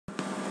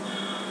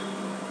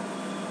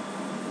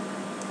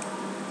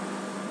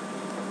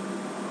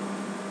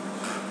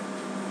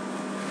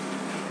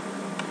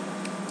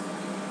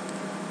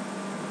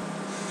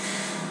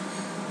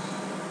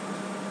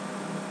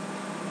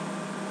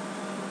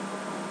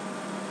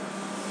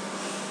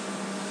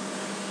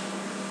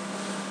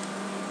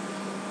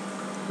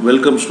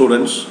Welcome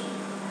students.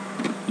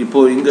 இப்போ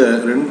இங்க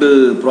ரெண்டு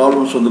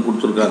ப்ராப்ளம்ஸ் வந்து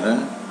கொடுத்திருக்காங்க.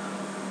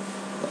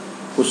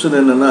 क्वेश्चन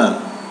என்னன்னா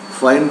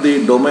find the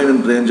domain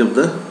and range of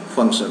the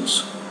functions.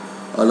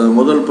 அதுல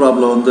முதல்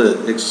ப்ராப்ளம் வந்து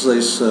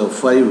exercise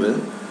 5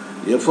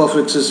 f of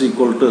x is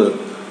equal to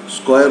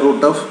square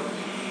root of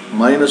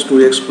minus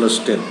 2x plus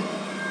 10.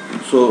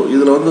 So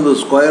இதில் வந்து இந்த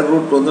ஸ்கொயர்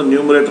ரூட் வந்து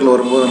நியூமரேட்டரில்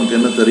வரும்போது நமக்கு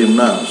என்ன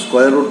தெரியும்னா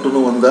ஸ்கொயர்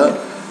ரூட்டுன்னு வந்தால்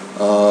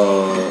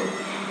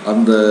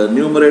அந்த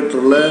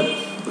நியூமரேட்டரில்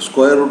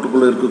ஸ்கொயர்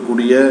ரூட்டுக்குள்ளே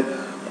இருக்கக்கூடிய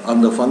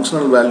அந்த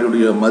ஃபங்க்ஷனல்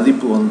வேல்யூடைய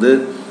மதிப்பு வந்து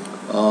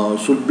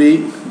should be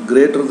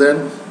greater than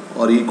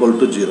or equal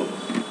to 0.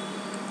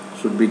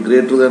 should be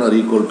greater than or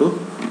equal to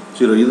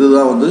 0.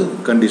 இதுதான் வந்து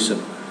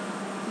கண்டிஷன்.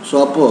 ஸோ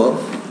அப்போது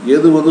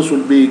எது வந்து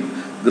should be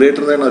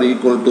greater than or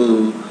equal to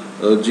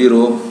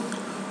 0,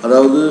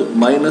 அதாவது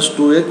minus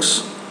 2x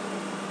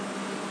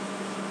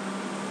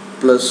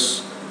plus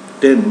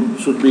 10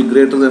 should be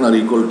greater than or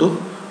equal to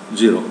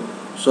 0.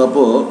 So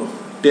அப்போது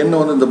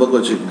 10 வந்து இந்த பக்கம்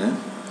வச்சுக்கோங்க.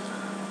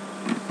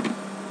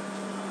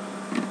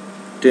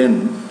 10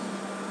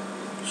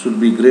 should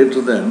be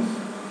greater than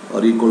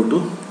or equal to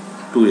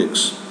 2x.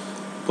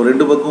 இப்போ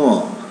ரெண்டு பக்கம்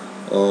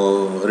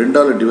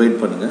ரெண்டால் டிவைட்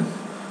பண்ணுங்கள்.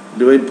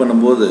 டிவைட்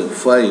பண்ணும்போது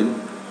 5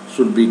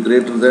 should be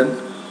greater than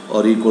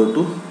or equal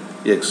to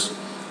x.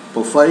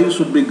 இப்போ 5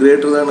 should be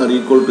greater than or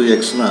equal to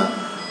x-னா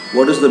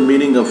what is the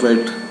meaning of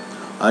it?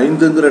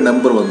 5ங்கிற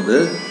number வந்து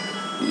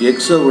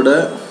எக்ஸை விட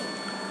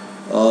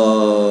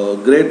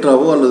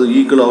கிரேட்டராகவோ அல்லது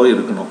ஈக்குவலாகவோ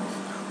இருக்கணும்.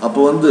 அப்போ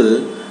வந்து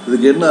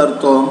இதுக்கு என்ன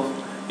அர்த்தம்?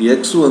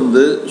 எக்ஸ்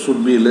வந்து should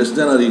be less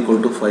than or equal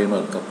to 5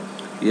 அர்த்தம்.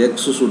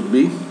 X should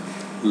be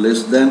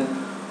less than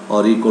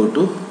or equal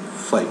to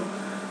 5.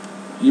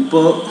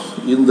 இப்போ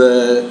இந்த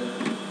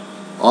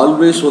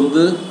ஆல்வேஸ்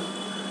வந்து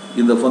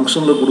இந்த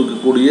ஃபங்க்ஷனில்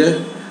கொடுக்கக்கூடிய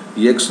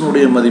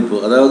எக்ஸினுடைய மதிப்பு,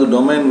 அதாவது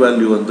டொமைன்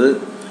வேல்யூ வந்து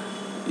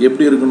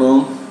எப்படி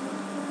இருக்கணும்?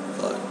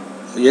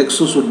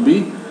 X should be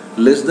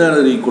less than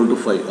or equal to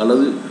 5,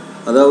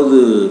 அதாவது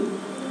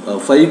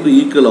 5க்கு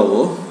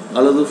ஈக்குவலாகவோ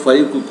அல்லது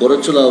 5க்கு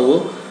குறைச்சலாகவோ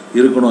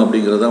இருக்கணும்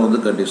அப்படிங்கிறது தான் வந்து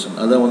கண்டிஷன்.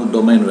 அதான் வந்து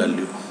டொமைன்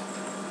வேல்யூ.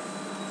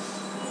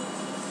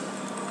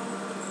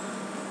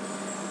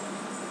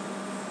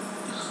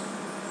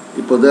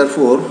 இப்போ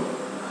therefore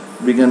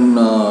we can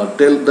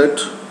tell that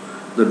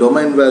the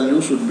domain value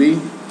should be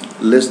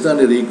less than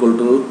or equal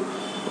to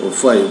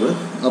 5.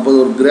 அப்போ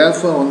ஒரு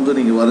கிராஃபை வந்து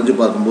நீங்கள் வரைஞ்சி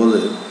பார்க்கும்போது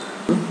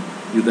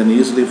you can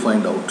easily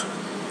find out.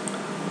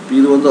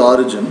 இது வந்து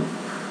origin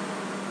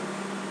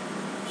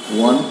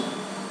 1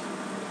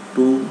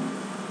 2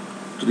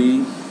 3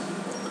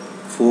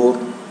 4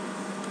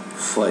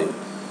 5.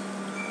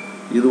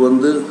 இது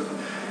வந்து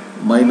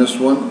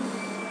 -1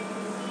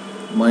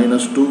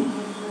 -2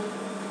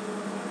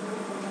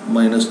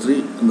 -3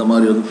 இந்த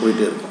மாதிரி வந்து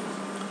போயிட்டே இருக்கும்.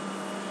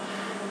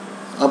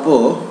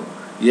 அப்போது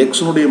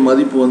எக்ஸனுடைய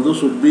மதிப்பு வந்து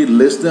should be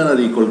less than or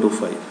equal to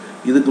 5.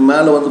 இதுக்கு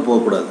மேலே வந்து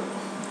போகக்கூடாது,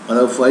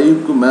 அதாவது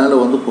 5க்கு மேலே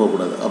வந்து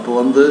போகக்கூடாது. அப்போ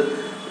வந்து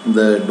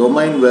இந்த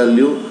டொமைன்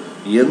வேல்யூ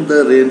எந்த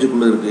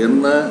ரேஞ்சுக்குள்ளே இருக்குது,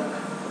 என்ன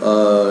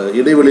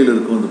இடைவெளியில்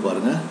இருக்குது வந்து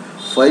பாருங்கள்.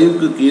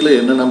 5க்கு கீழே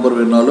என்ன நம்பர்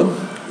வேணாலும்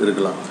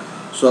இருக்கலாம்.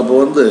 ஸோ அப்போ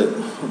வந்து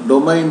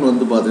டொமைன்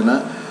வந்து பார்த்திங்கன்னா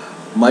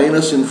 -∞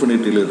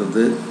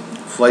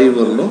 -5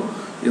 வரலும்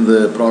இந்த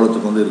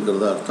ப்ராப்ளத்துக்கு வந்து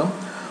இருக்கிறதா அர்த்தம்.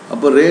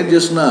 அப்போ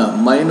ரேஞ்சஸ்னால்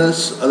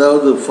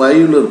அதாவது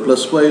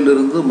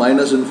 +5லிருந்து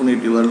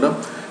 -∞ வரலாம்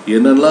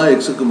என்னெல்லாம்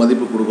எக்ஸுக்கு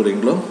மதிப்பு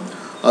கொடுக்குறீங்களோ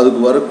அதுக்கு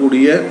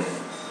வரக்கூடிய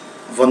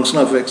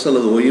ஃபங்க்ஷன் ஆஃப் எக்ஸ்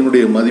அல்லது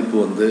ஒய்யினுடைய மதிப்பு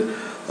வந்து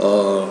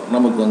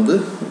நமக்கு வந்து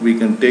we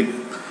can take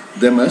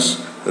them as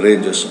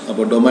ranges.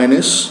 அப்போ domain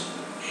is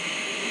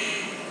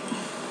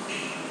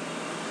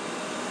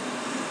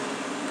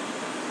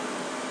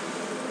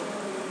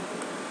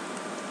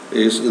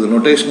இது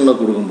நோட்டேஷனில்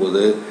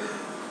கொடுக்கும்போது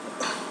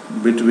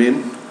between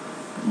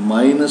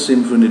 -∞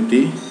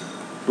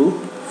 to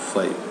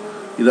 5.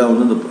 இதான்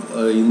வந்து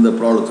இந்த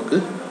ப்ராப்ளத்துக்கு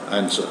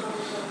ஆன்சர்.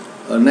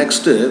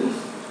 நெக்ஸ்ட்டு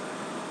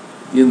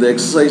இந்த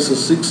எக்ஸசைஸ்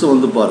 6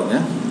 வந்து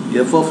பாருங்கள்.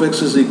 f of x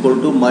is equal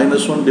to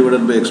 -1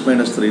 divided by x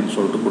minus 3ன்னு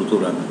சொல்லிட்டு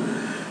கொடுத்துட்றாங்க.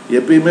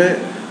 எப்பயுமே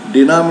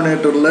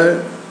டினாமினேட்டரில்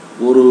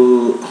ஒரு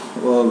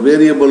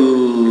வேரியபிள்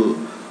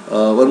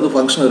வந்து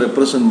ஃபங்க்ஷனை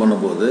ரெப்ரசன்ட்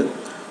பண்ணும்போது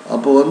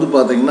அப்போ வந்து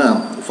பார்த்திங்கன்னா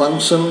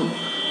function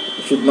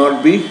should not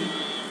be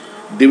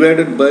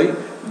divided by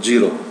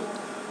 0.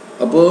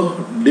 அப்போது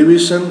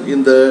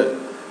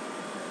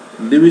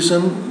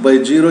division by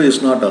 0 is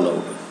not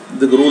allowed.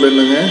 இதுக்கு ரூல்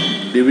என்னங்க?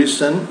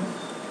 division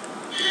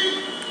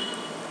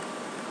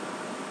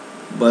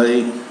by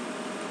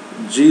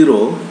 0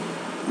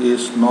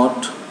 is not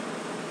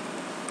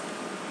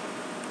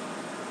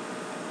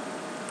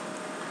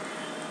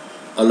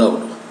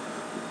allowed.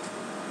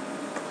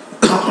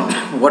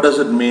 What does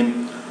it mean?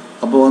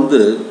 அப்போ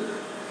வந்து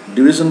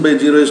division by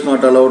 0 is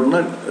not allowed னா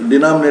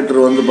denominator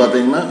வந்து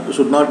பார்த்தீங்கன்னா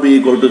should not be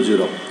equal to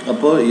 0.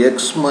 அப்போ x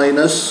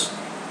minus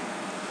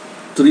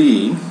 3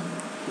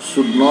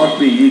 should not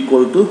be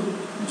equal to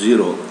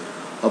 0.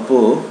 அப்போ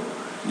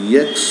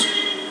x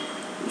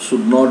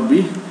should not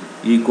be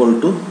equal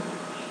to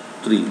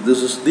 3. This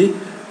is the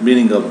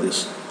meaning of this.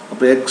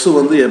 அப்போ x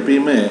வந்து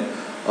எப்பயுமே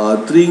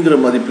 3ங்கிற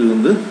மதிப்பு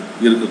வந்து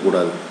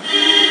இருக்கக்கூடாது.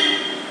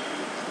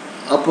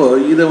 அப்போ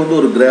இதை வந்து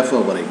ஒரு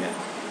கிராஃபாக வரைங்க.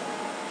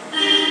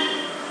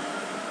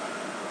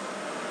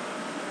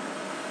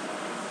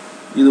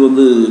 இது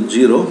வந்து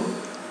 0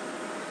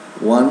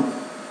 1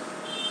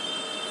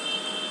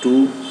 2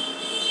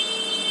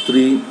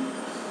 3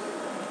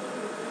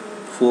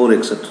 4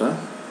 எக்ஸெட்ரா.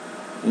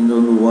 இங்கே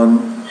வந்து 1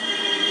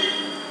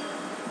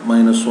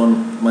 -1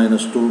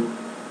 -2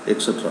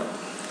 எக்ஸெட்ரா.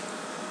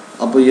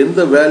 அப்போ எந்த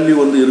வேல்யூ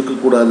வந்து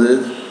இருக்கக்கூடாது?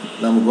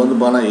 நமக்கு வந்து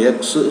பார்த்தா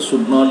X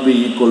should not be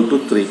equal to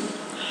 3.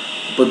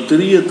 இப்போ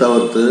 3யை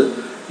தவிர்த்து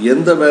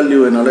எந்த வேல்யூ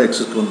வேணாலும்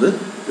எக்ஸுக்கு வந்து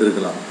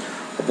இருக்கலாம்.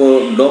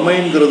 அப்போது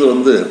டொமைன்கிறது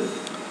வந்து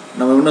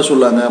நம்ம என்ன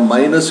சொல்லாங்க,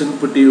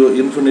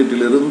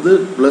 இன்ஃபினிட்டிலிருந்து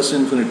ப்ளஸ்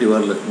இன்ஃபினிட்டி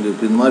வரல. இங்கே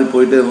இப்போ இந்த மாதிரி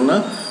போயிட்டே இருந்தோம்னா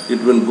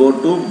it will go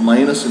to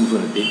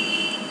 -infinity.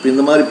 இப்போ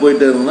இந்த மாதிரி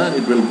போயிட்டே இருந்தோம்னா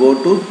it will go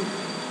to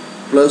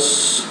plus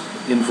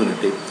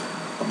infinity.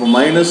 அப்போ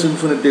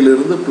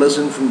 -இன்ஃபினிட்டிலிருந்து ப்ளஸ்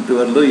இன்ஃபினிட்டி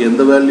வரல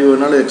எந்த வேல்யூ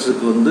வேணாலும்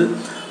எக்ஸுக்கு வந்து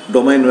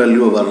டொமைன்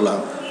வேல்யூ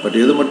வரலாம். பட்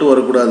எது மட்டும்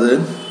வரக்கூடாது?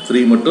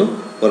 3 மட்டும்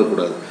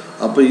வரக்கூடாது.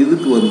 அப்போ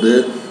இதுக்கு வந்து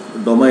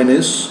domain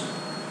is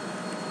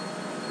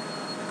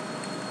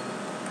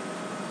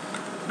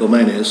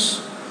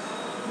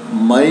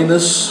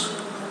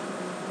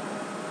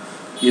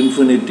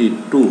 -infinity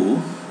to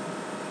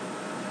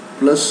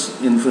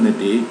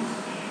 +infinity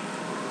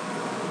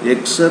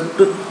except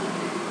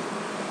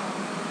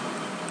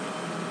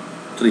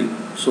 3.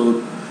 So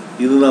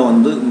இதுதான்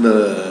வந்து இந்த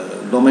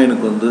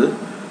டொமைனுக்கு வந்து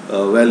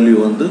வேல்யூ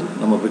வந்து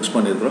நம்ம ஃபிக்ஸ்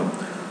பண்ணியிருக்கிறோம்.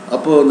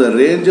 அப்போது இந்த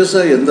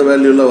ரேஞ்சஸாக எந்த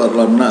வேல்யூவில்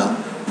வரலாம்னா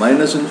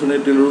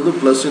 -இன்ஃபினிட்டிலிருந்து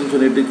ப்ளஸ்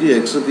இன்ஃபினிட்டிக்கு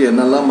எக்ஸுக்கு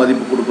என்னெல்லாம்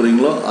மதிப்பு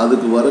கொடுக்குறீங்களோ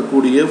அதுக்கு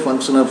வரக்கூடிய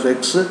ஃபங்க்ஷன் ஆஃப்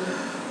எக்ஸ்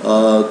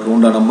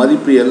உண்டான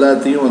மதிப்பு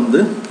எல்லாத்தையும் வந்து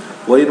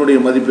ஒயினுடைய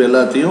மதிப்பு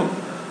எல்லாத்தையும்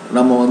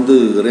நம்ம வந்து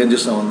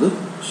ரேஞ்சஸாக வந்து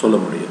சொல்ல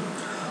முடியும்.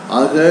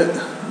 ஆக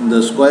இந்த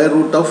square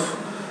root of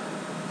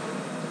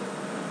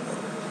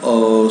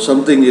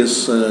something is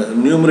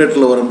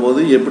நியூமரேட்டரில் வரும்போது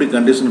எப்படி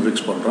கண்டிஷன்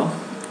ஃபிக்ஸ் பண்ணுறோம்,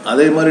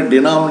 அதே மாதிரி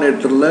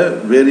டினாமினேட்டரில்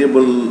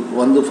வேரியபிள்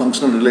வந்து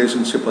ஃபங்க்ஷனல்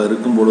ரிலேஷன்ஷிப்பாக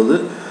இருக்கும் பொழுது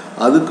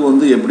அதுக்கு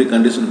வந்து எப்படி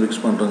கண்டிஷன்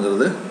ஃபிக்ஸ்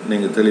பண்ணுறோங்கிறத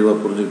நீங்கள் தெளிவாக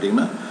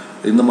புரிஞ்சுக்கிட்டிங்கன்னா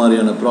இந்த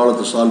மாதிரியான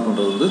ப்ராப்ளத்தை சால்வ்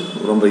பண்ணுறது வந்து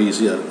ரொம்ப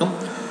ஈஸியாக இருக்கும்.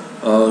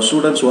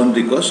 Students, one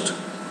request.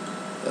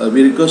 We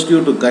request you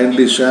to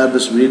kindly share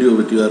this video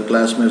with your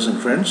classmates and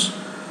friends,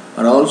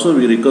 and also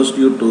we request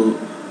you to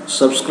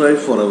subscribe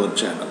for our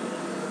channel.